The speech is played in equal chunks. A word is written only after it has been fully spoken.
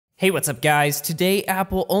Hey, what's up guys? Today,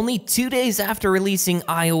 Apple, only 2 days after releasing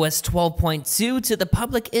iOS 12.2 to the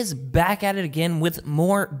public, is back at it again with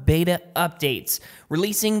more beta updates,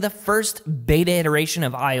 releasing the first beta iteration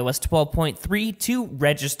of iOS 12.3 to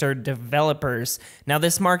registered developers. Now,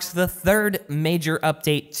 this marks the third major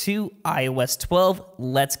update to iOS 12.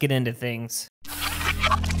 Let's get into things.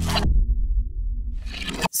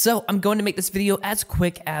 So I'm going to make this video as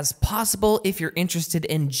quick as possible. If you're interested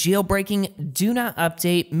in jailbreaking, do not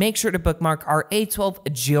update. Make sure to bookmark our A12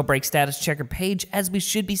 jailbreak status checker page, as we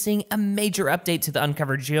should be seeing a major update to the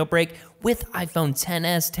uncovered jailbreak with iPhone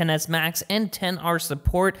XS, XS Max, and XR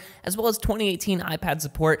support, as well as 2018 iPad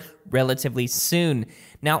support relatively soon.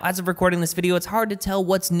 Now, as of recording this video, it's hard to tell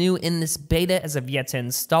what's new in this beta as I've yet to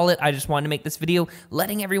install it. I just wanted to make this video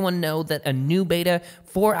letting everyone know that a new beta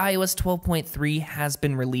for iOS 12.3 has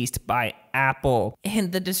been released by Apple.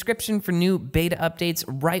 And the description for new beta updates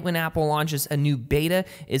right when Apple launches a new beta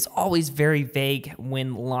is always very vague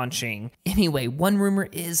when launching. Anyway, one rumor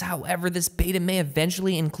is, however, this beta may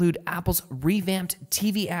eventually include Apple's revamped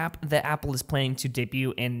TV app that Apple is planning to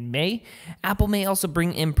debut in May. Apple may also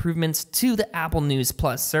bring improvements to the Apple News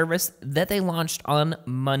Plus service that they launched on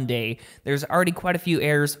Monday. There's already quite a few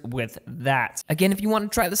errors with that. Again, if you want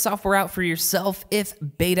to try the software out for yourself, if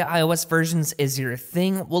beta iOS versions is your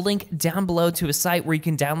thing, we'll link down below to a site where you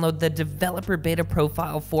can download the developer beta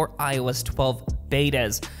profile for iOS 12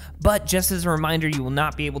 betas. But just as a reminder, you will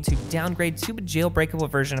not be able to downgrade to a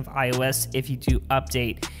jailbreakable version of iOS if you do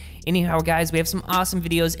update. Anyhow, guys, we have some awesome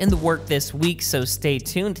videos in the work this week, so stay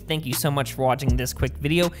tuned. Thank you so much for watching this quick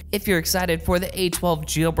video. If you're excited for the A12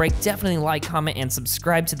 jailbreak, definitely like, comment, and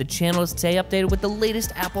subscribe to the channel to stay updated with the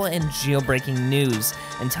latest Apple and jailbreaking news.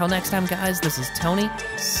 Until next time, guys, this is Tony,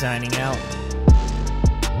 signing out.